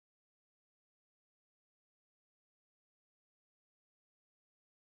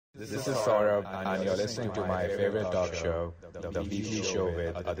This is Saurabh, and you're listening to my favorite talk show, The Weekly Show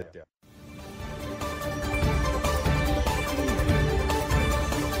with Aditya.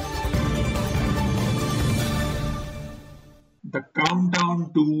 The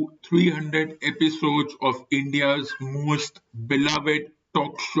countdown to 300 episodes of India's most beloved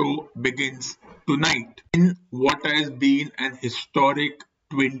talk show begins tonight in what has been an historic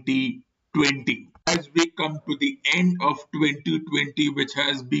 2020. As we come to the end of 2020, which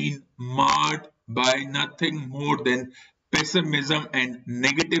has been marred by nothing more than pessimism and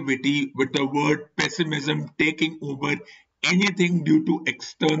negativity, with the word pessimism taking over anything due to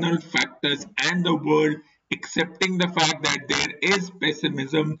external factors and the world accepting the fact that there is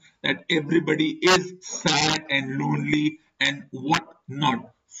pessimism, that everybody is sad and lonely and what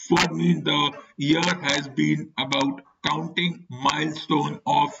not. For me, the year has been about counting milestone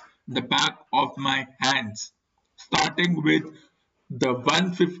off the back of my hands, starting with the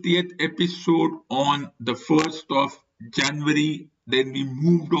 150th episode on the 1st of January. Then we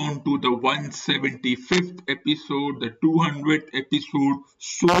moved on to the 175th episode, the 200th episode,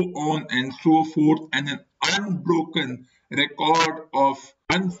 so on and so forth, and an unbroken record of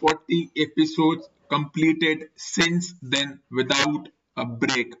 140 episodes completed since then without a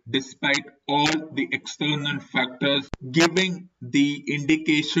break, despite all the external factors giving the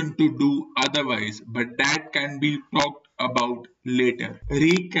indication to do otherwise. But that can be talked about later.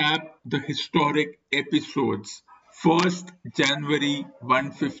 Recap the historic episodes. 1st January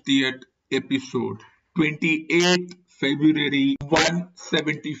 150th episode. 28th February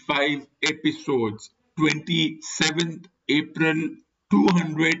 175 episodes. 27th April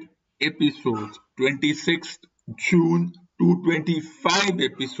 200 episodes. 26th June 225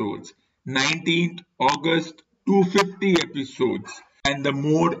 episodes. 19th August 250 episodes. And the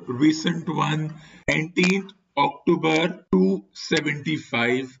more recent one, 19th October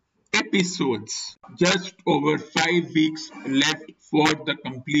 275 episodes. Just over 5 weeks left for the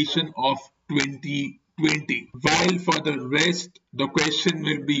completion of 2020. While for the rest, the question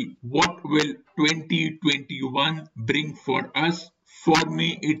will be, what will 2021 bring for us? For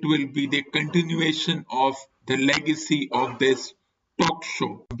me, it will be the continuation of the legacy of this talk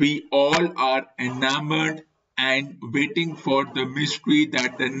show. We all are enamored and waiting for the mystery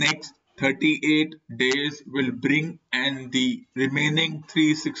that the next 38 days will bring, and the remaining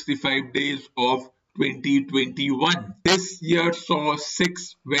 365 days of 2021. This year saw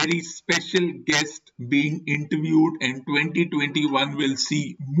 6 very special guests being interviewed, and 2021 will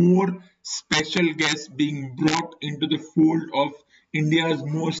see more special guests being brought into the fold of India's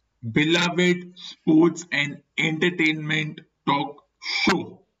most beloved sports and entertainment talk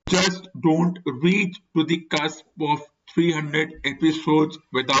show. Just don't reach to the cusp of 300 episodes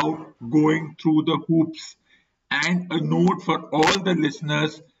without going through the hoops. And a note for all the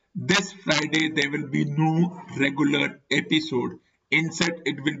listeners, this Friday there will be no regular episode. Instead,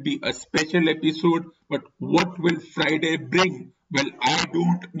 it will be a special episode. But what will Friday bring? Well, I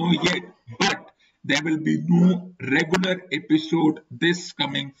don't know yet. But there will be no regular episode this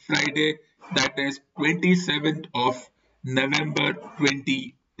coming Friday, that is 27th of November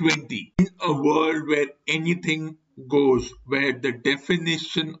 2020. In a world where anything goes, where the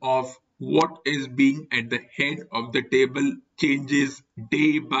definition of what is being at the head of the table changes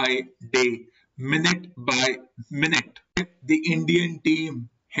day by day, minute by minute, the Indian team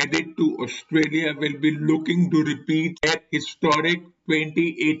headed to Australia will be looking to repeat their historic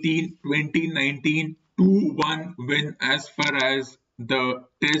 2018-2019 2-1 win as far as the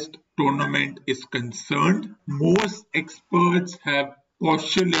test tournament is concerned. Most experts have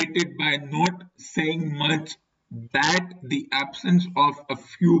postulated, by not saying much, that the absence of a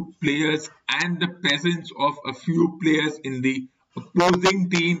few players and the presence of a few players in the opposing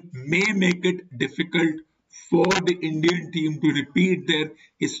team may make it difficult for the Indian team to repeat their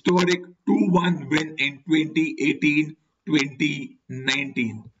historic 2-1 win in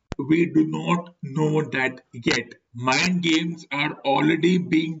 2018-2019. We do not know that yet. Mind games are already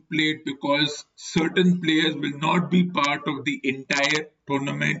being played because certain players will not be part of the entire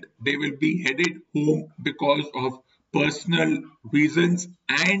tournament. They will be headed home because of personal reasons,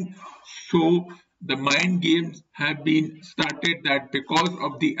 and so the mind games have been started that because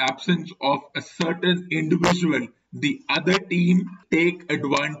of the absence of a certain individual, the other team take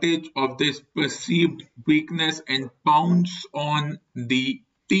advantage of this perceived weakness and pounce on the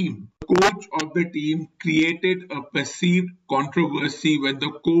team. The coach of the team created a perceived controversy when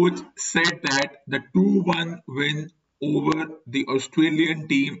the coach said that the 2-1 win over the Australian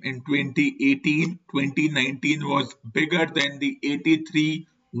team in 2018-2019 was bigger than the 83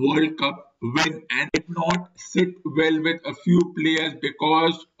 World Cup win, and did not sit well with a few players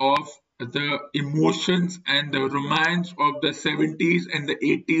because of the emotions and the romance of the 70s and the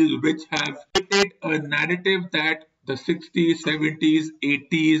 80s, which have created a narrative that the 60s, 70s,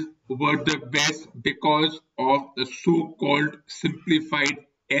 80s were the best because of the so-called simplified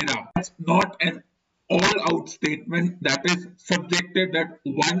era. That's not an all-out statement that is subjective that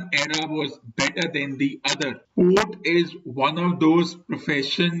one era was better than the other. Sport is one of those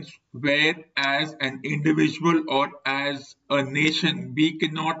professions where as an individual or as a nation we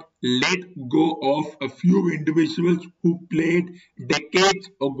cannot let go of a few individuals who played decades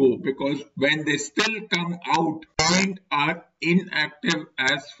ago, because when they still come out and are inactive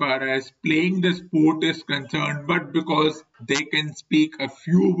as far as playing the sport is concerned, but because they can speak a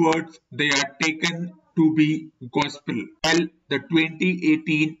few words they are taken to be gospel. Well, the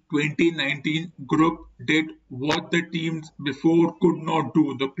 2018-2019 group did what the teams before could not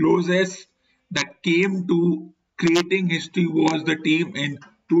do. The closest that came to creating history was the team in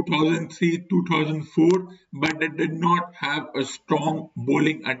 2003-2004, but they did not have a strong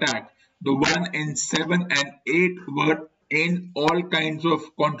bowling attack. The one in 7 and 8 were in all kinds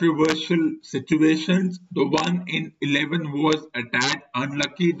of controversial situations. The one in 11 was a tad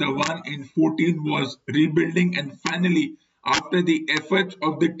unlucky. The one in 14 was rebuilding. And finally, after the efforts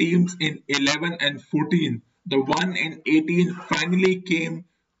of the teams in 11 and 14, the one in 18 finally came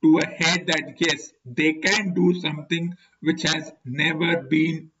to a head that yes, they can do something which has never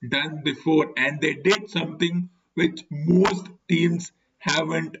been done before, and they did something which most teams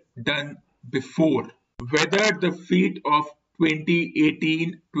haven't done before. Whether the feat of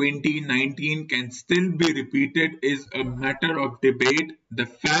 2018-2019 can still be repeated is a matter of debate. The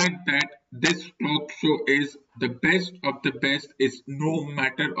fact that this talk show is the best of the best is no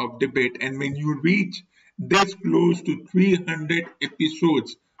matter of debate, and when you reach this close to 300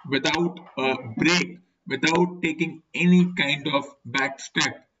 episodes without a break, without taking any kind of back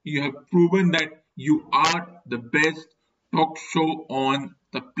step, you have proven that you are the best talk show on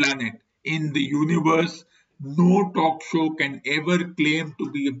the planet. In the universe, no talk show can ever claim to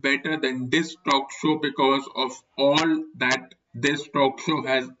be better than this talk show because of all that this talk show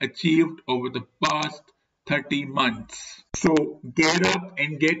has achieved over the past 30 months. So get up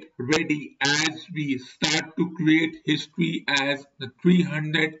and get ready as we start to create history as the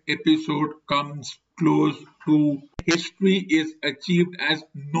 300 episode comes close to. History is achieved as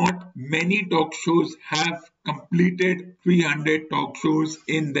not many talk shows have completed 300 talk shows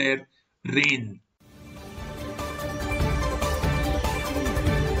in their reign.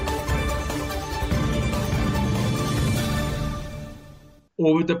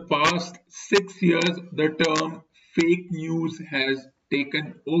 Over the past 6 years, the term fake news has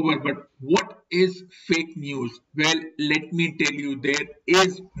taken over. But what is fake news? Well, let me tell you, there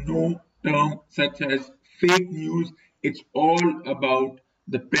is no term such as fake news. It's all about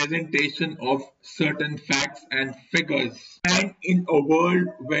the presentation of certain facts and figures. And in a world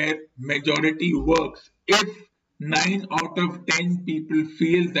where majority works, if 9 out of 10 people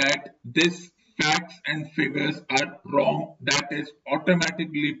feel that this facts and figures are wrong, that is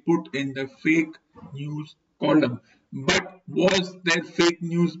automatically put in the fake news column. But was there fake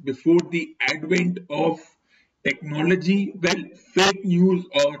news before the advent of technology? Well, fake news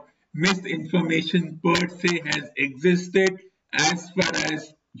or misinformation per se has existed as far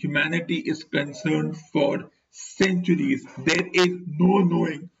as humanity is concerned for centuries. There is no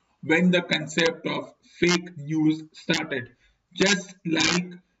knowing when the concept of fake news started. Just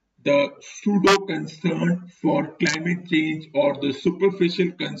like the pseudo concern for climate change or the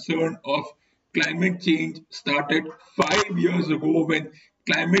superficial concern of climate change started 5 years ago, when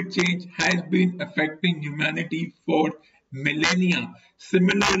climate change has been affecting humanity for millennia.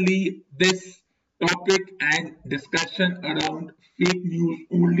 Similarly, this topic and discussion around fake news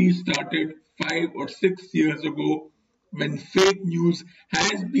only started 5 or 6 years ago, when fake news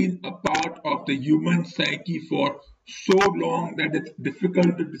has been a part of the human psyche for so long that it's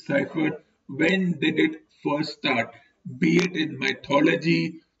difficult to decipher when did it first start. Be it in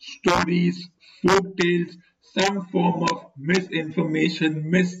mythology, stories, folk tales, some form of misinformation,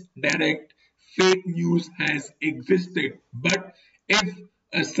 misdirect, fake news has existed. But if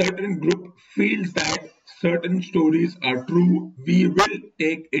a certain group feels that certain stories are true, we will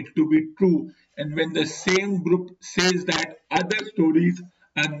take it to be true. And when the same group says that other stories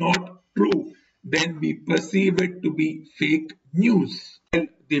are not true, then we perceive it to be fake news. Well,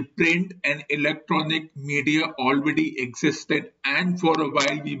 the print and electronic media already existed, and for a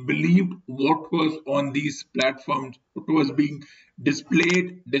while we believed what was on these platforms, what was being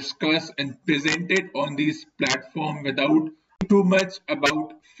displayed, discussed, and presented on these platforms without too much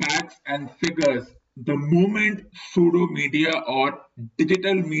about facts and figures. The moment pseudo media or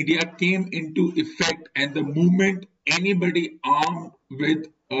digital media came into effect, and the moment anybody armed with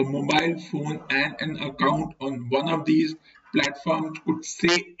a mobile phone and an account on one of these platforms could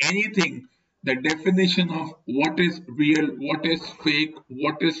say anything, the definition of what is real, what is fake,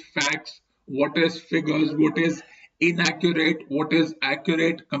 what is facts, what is figures, what is inaccurate, what is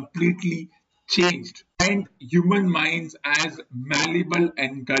accurate completely changed. And human minds as malleable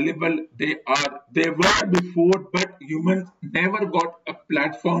and gullible they were before, but humans never got a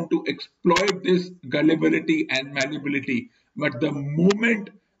platform to exploit this gullibility and malleability. But the moment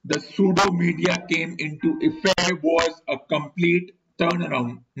the pseudo media came into effect was a complete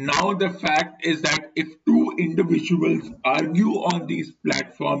turnaround. Now the fact is that if two individuals argue on these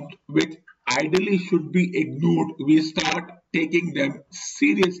platforms, which ideally should be ignored, we start taking them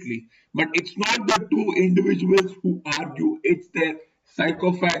seriously. But it's not the two individuals who argue, it's their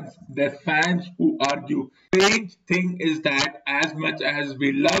psychopaths, their fans who argue. Strange thing is that as much as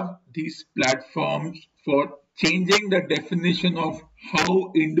we love these platforms for changing the definition of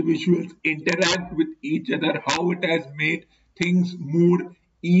how individuals interact with each other, how it has made things more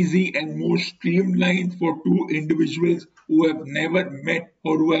easy and more streamlined for two individuals who have never met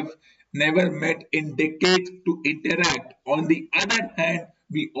or who have never met in decades to interact. On the other hand,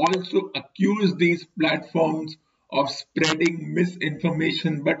 we also accuse these platforms of spreading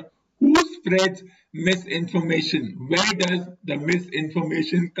misinformation. But who spreads misinformation? Where does the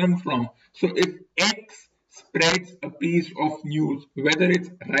misinformation come from? So if X spreads a piece of news, whether it's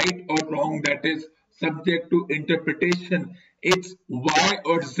right or wrong, that is subject to interpretation. It's Y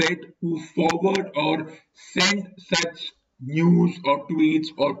or Z who forward or send such news or tweets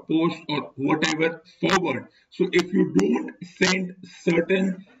or posts or whatever forward. So if you don't send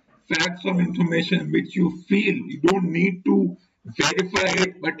certain facts or information which you feel, you don't need to verify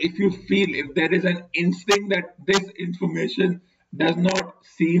it, but if you feel, if there is an instinct that this information does not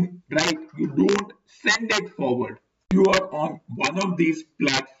seem right, you don't send it forward. You are on one of these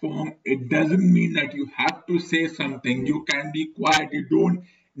platforms, it doesn't mean that you have to say something. You can be quiet. You don't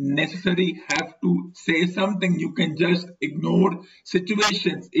necessarily have to say something. You can just ignore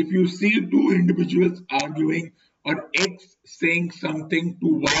situations. If you see two individuals arguing or X saying something to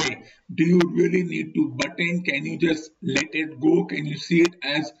Y, do you really need to butt in? Can you just let it go? Can you see it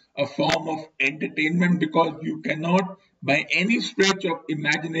as a form of entertainment? Because you cannot, by any stretch of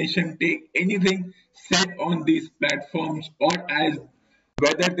imagination, take anything said on these platforms or as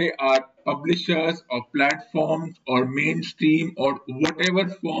whether they are publishers or platforms or mainstream or whatever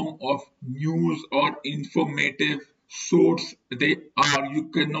form of news or informative source they are, you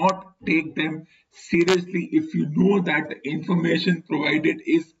cannot take them seriously if you know that the information provided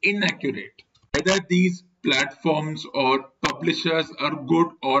is inaccurate. Whether these platforms or publishers are good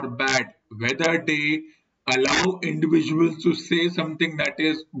or bad, whether they allow individuals to say something that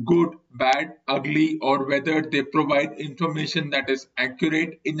is good, bad, ugly, or whether they provide information that is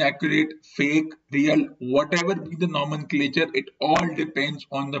accurate, inaccurate, fake, real, whatever be the nomenclature, it all depends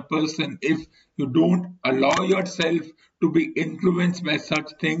on the person. If you don't allow yourself to be influenced by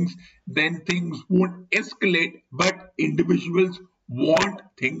such things, then things won't escalate, but individuals want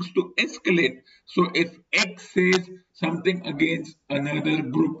things to escalate. So if X says something against another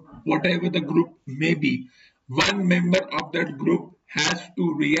group, whatever the group may be, one member of that group has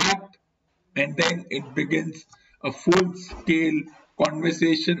to react, and then it begins a full scale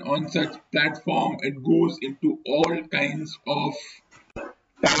conversation on such platform. It goes into all kinds of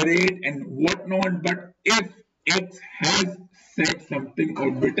tirade and whatnot. But if X has said something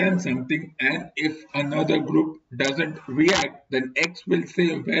or written something, and if another group doesn't react, then X will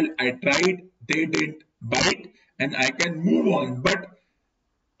say, well, I tried, they didn't bite, and I can move on. But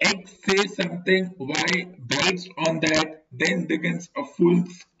X says something, Y bites on that, then begins a full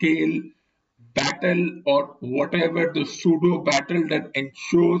scale battle or whatever the pseudo battle that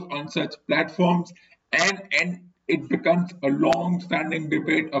ensures on such platforms, and it becomes a long standing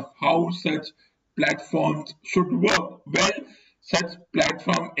debate of how such platforms should work. Well, such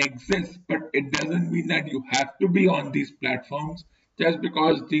platform exists, but it doesn't mean that you have to be on these platforms. Just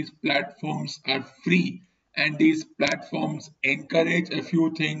because these platforms are free and these platforms encourage a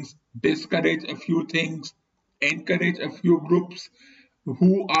few things, discourage a few things, encourage a few groups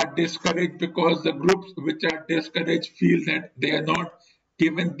who are discouraged, because the groups which are discouraged feel that they are not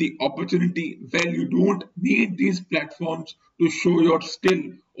given the opportunity. Well, you don't need these platforms to show your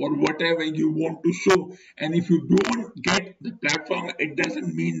skill or whatever you want to show. And if you don't get the platform, it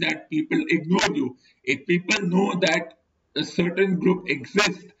doesn't mean that people ignore you. If people know that a certain group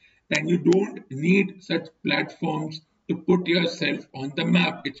exists, then you don't need such platforms to put yourself on the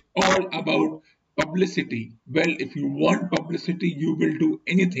map. It's all about publicity. Well, if you want publicity, you will do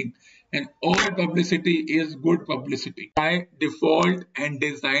anything, and all publicity is good publicity. By default and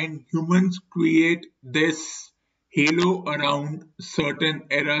design, humans create this halo around certain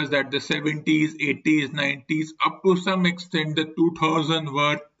eras, that the 70s, 80s, 90s, up to some extent the 2000s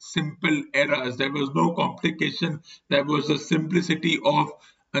were simple eras. There was no complication. There was a simplicity of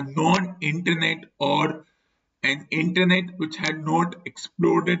a non-internet, or an internet which had not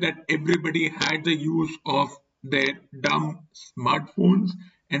exploded, that everybody had the use of their dumb smartphones.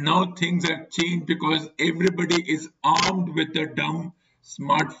 And now things have changed because everybody is armed with a dumb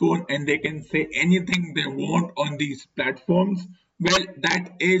smartphone and they can say anything they want on these platforms. Well,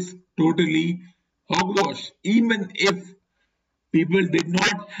 that is totally hogwash. Even if people did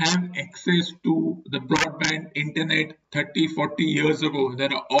not have access to the broadband internet 30, 40 years ago,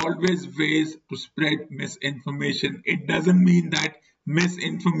 there are always ways to spread misinformation. It doesn't mean that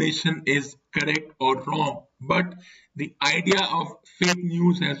misinformation is correct or wrong, but the idea of fake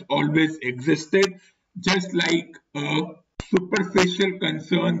news has always existed, just like a superficial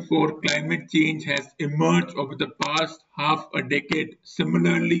concern for climate change has emerged over the past half a decade.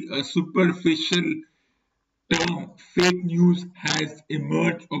 Similarly, a superficial term fake news has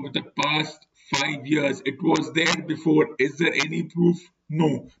emerged over the past 5 years. It was there before. Is there any proof?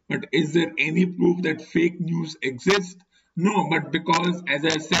 No. But is there any proof that fake news exists? No. But because, as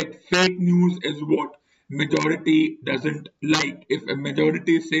I said, fake news is what majority doesn't like. If a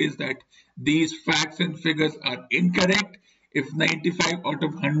majority says that these facts and figures are incorrect, if 95 out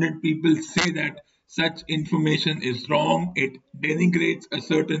of 100 people say that such information is wrong, it denigrates a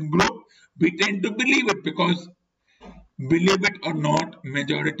certain group, we tend to believe it because, believe it or not,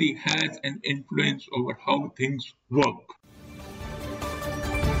 majority has an influence over how things work.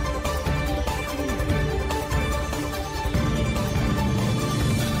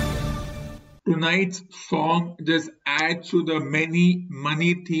 Tonight's song just adds to the many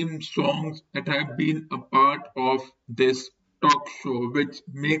money-themed songs that have been a part of this talk show, which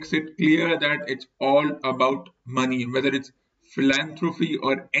makes it clear that it's all about money. Whether it's philanthropy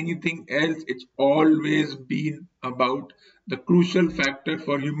or anything else, it's always been about the crucial factor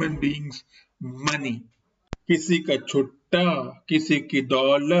for human beings, money. किसी का छुट्टा, किसी की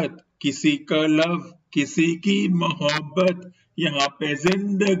दौलत, किसी का love, किसी की मोहब्बत, यहाँ पे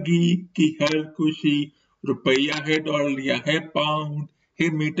जिंदगी की हर खुशी, रुपया है डॉलर या है पाउंड, हे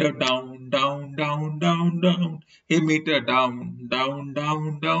meter down down down down down, हे meter down down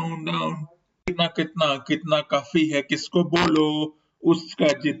down down down. कितना कितना कितना काफी है किसको बोलो, उसका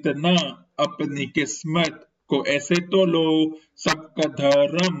जितना अपनी किस्मत को ऐसे तो लो, सबका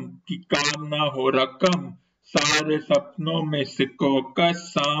धर्म की काम ना हो रकम, सारे सपनों में सिक्कों का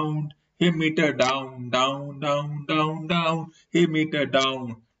साउंड, हे meter down down down down down, हे meter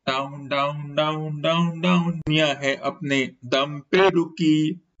down down down down down down. दुनिया है अपने दम पे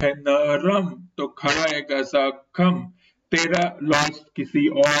रुकी, है नरम तो खाएगा जख्म, तेरा लॉस किसी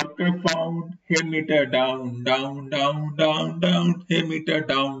और का फाउंड, हे meter down down down down down, हे meter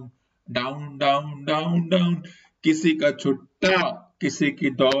down down down down down. किसी का छुट्टा, किसी की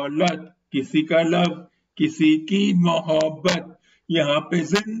दौलत, किसी का लव, किसी की मोहब्बत, यहाँ पे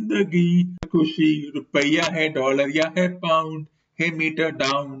जिंदगी खुशी, रुपया है डॉलर या है pound, hey meter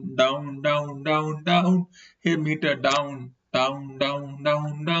down down down down down, hey meter down down down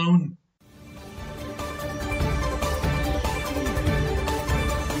down down.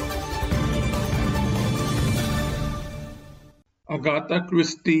 Agatha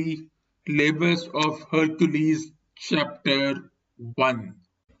Christie, Labors of Hercules, Chapter 1.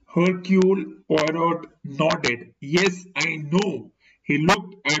 Hercule Poirot nodded. Yes, I know. He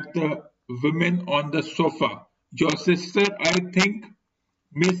looked at the women on the sofa. Your sister, I think,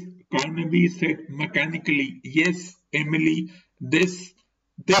 Miss Carnaby said mechanically. Yes, Emily, this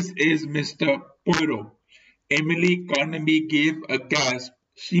is Mr. Poirot. Emily Carnaby gave a gasp.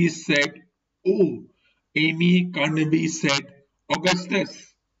 She said, "Oh." Amy Carnaby said, "Augustus."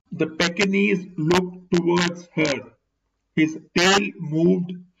 The Pekingese looked towards her. His tail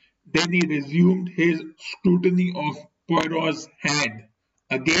moved, then he resumed his scrutiny of Poirot's hand.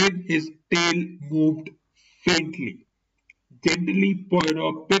 Again his tail moved faintly. Gently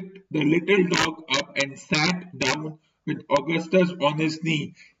Poirot picked the little dog up and sat down with Augustus on his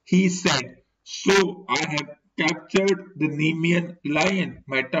knee. He said, "So I have captured the Nemean lion.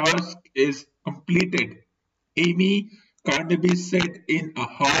 My task is completed." Amy Carnaby said in a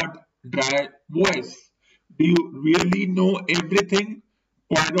hard, dry voice, "Do you really know everything?"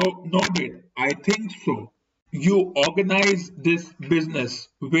 Poirot nodded. "I think so." "You organize this business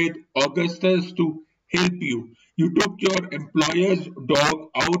with Augustus to help you. You took your employer's dog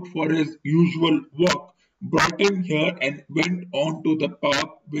out for his usual walk, brought him here, and went on to the park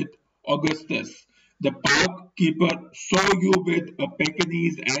with Augustus. The park keeper saw you with a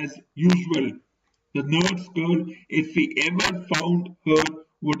Pekingese as usual. The nurse girl, if we ever found her,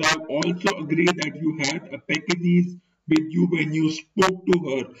 would have also agreed that you had a Pekingese with you when you spoke to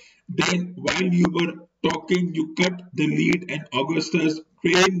her. Then, while you were talking, you cut the lead, and Augustus,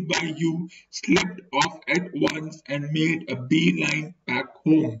 trained by you, slipped off at once and made a beeline back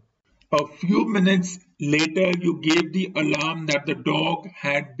home. A few minutes later, you gave the alarm that the dog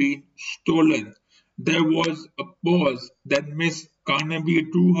had been stolen. There was a pause. Then Miss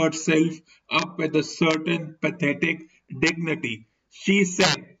Carnaby drew herself up with a certain pathetic dignity. She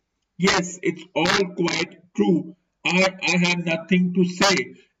said, "Yes, it's all quite true. I have nothing to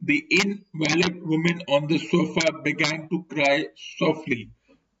say." The invalid woman on the sofa began to cry softly.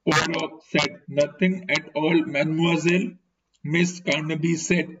 Poirot said, "Nothing at all, mademoiselle." Miss Carnaby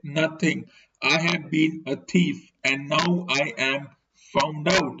said, "Nothing. I have been a thief, and now I am found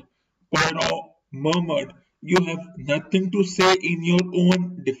out." Poirot murmured, "You have nothing to say in your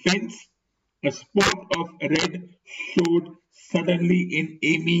own defense?" A spot of red showed suddenly in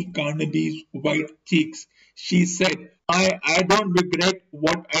Amy Carnaby's white cheeks. She said, I don't regret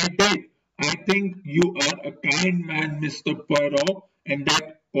what I did. I think you are a kind man, Mr. Poirot, and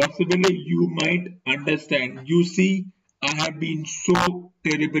that possibly you might understand. You see, I have been so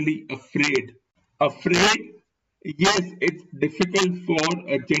terribly afraid. Afraid? Yes, it's difficult for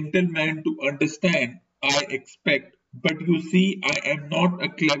a gentleman to understand, I expect. But you see, I am not a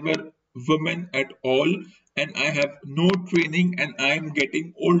clever woman at all, and I have no training, and I am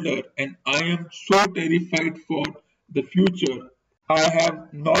getting older, and I am so terrified for the future. I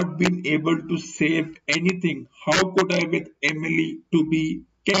have not been able to save anything. How could I with Emily to be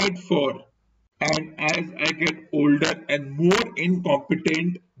cared for? And as I get older and more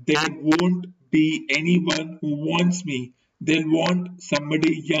incompetent, there won't be anyone who wants me. They'll want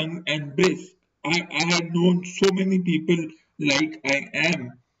somebody young and brisk. I have known so many people like I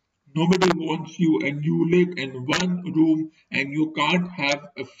am. Nobody wants you, and you live in one room, and you can't have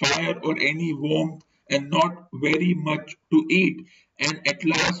a fire or any warmth, and not very much to eat. And at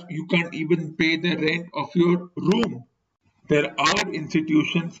last, you can't even pay the rent of your room. There are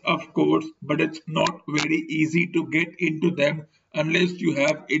institutions, of course, but it's not very easy to get into them unless you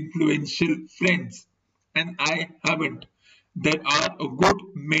have influential friends. And I haven't. There are a good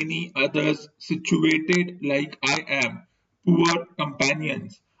many others situated like I am, poor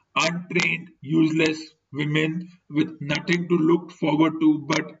companions, untrained, useless women with nothing to look forward to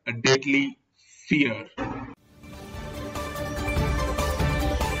but a deadly fear.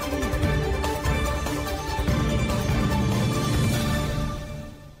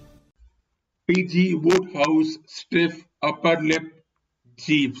 P.G. Wodehouse, Stiff Upper Lip,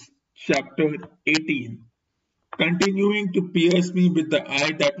 Jeeves-Chapter 18. Continuing to pierce me with the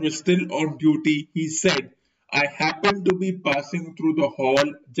eye that was still on duty, he said, "I happened to be passing through the hall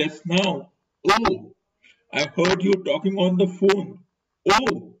just now. Oh, I heard you talking on the phone.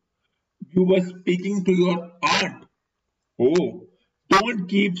 Oh, you were speaking to your aunt. Oh, don't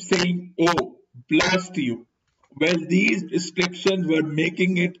keep saying oh, blast you." Well, these restrictions were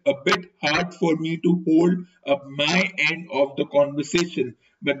making it a bit hard for me to hold up my end of the conversation,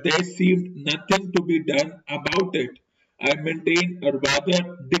 but there seemed nothing to be done about it. I maintained a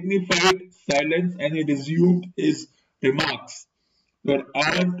rather dignified silence and he resumed his remarks. "Your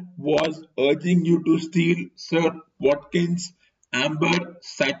aunt was urging you to steal Sir Watkins' amber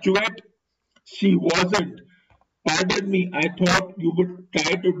statuette?" "She wasn't. Pardon me, I thought you would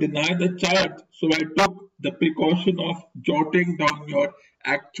try to deny the charge, so I took the precaution of jotting down your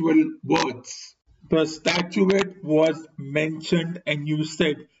actual words." "The statuette was mentioned and you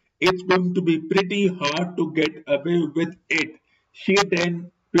said it's going to be pretty hard to get away with it. She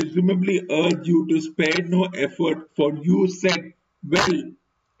then presumably urged you to spare no effort, for you said, 'Well,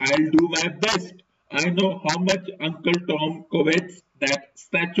 I'll do my best. I know how much Uncle Tom covets that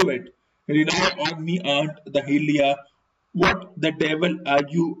statuette. Rely on me, Aunt Dahlia. What the devil are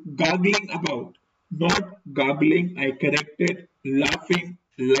you gargling about?" "Not gargling," I corrected, laughing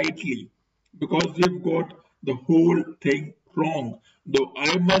lightly, "because you've got the whole thing wrong. Though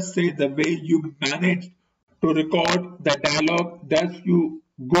I must say the way you managed to record the dialogue does you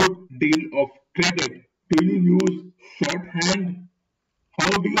good deal of credit. Do you use shorthand?"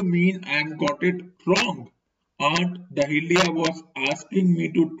 "How do you mean I've got it wrong?" "Aunt Dahlia was asking me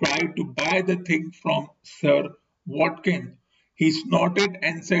to try to buy the thing from Sir Watkins." He snorted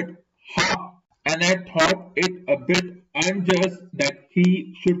and said, "Ha!" And I thought it a bit unjust that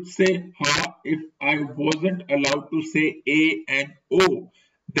he should say ha if I wasn't allowed to say A and O.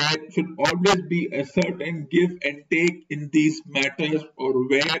 There should always be a certain give and take in these matters, or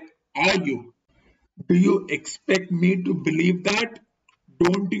where are you? Do you expect me to believe that?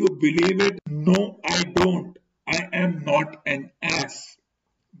 Don't you believe it? No, I don't. I am not an ass.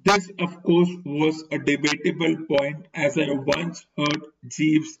 This, of course, was a debatable point as I once heard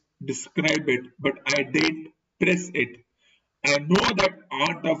Jeeves describe it, but I didn't press it. I know that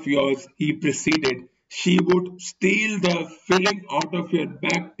aunt of yours, he proceeded. She would steal the filling out of your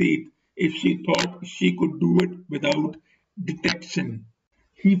back teeth if she thought she could do it without detection.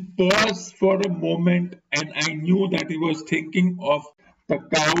 He paused for a moment, and I knew that he was thinking of the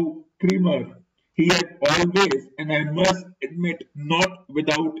cow creamer. He had always, and I must admit, not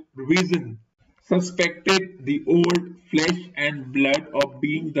without reason, suspected the old flesh and blood of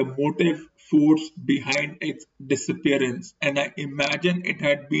being the motive force behind its disappearance, and I imagine it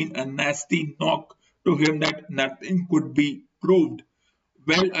had been a nasty knock to him that nothing could be proved.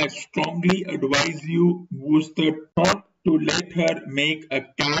 Well, I strongly advise you, Wooster, not to let her make a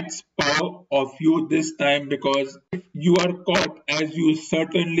cat's paw of you this time, because if you are caught, as you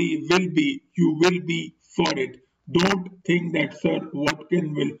certainly will be, you will be for it. Don't think that Sir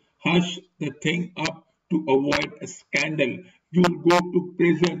Watkin will hush the thing up to avoid a scandal. You'll go to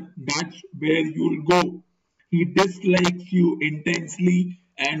prison, that's where you'll go. He dislikes you intensely,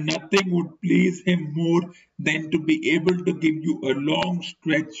 and nothing would please him more than to be able to give you a long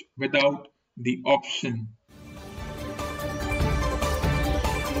stretch without the option.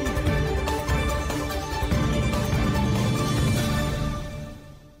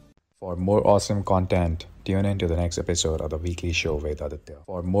 For more awesome content, tune in to the next episode of The Weekly Show with Aditya.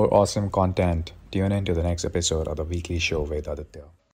 For more awesome content, tune in to the next episode of The Weekly Show with Aditya.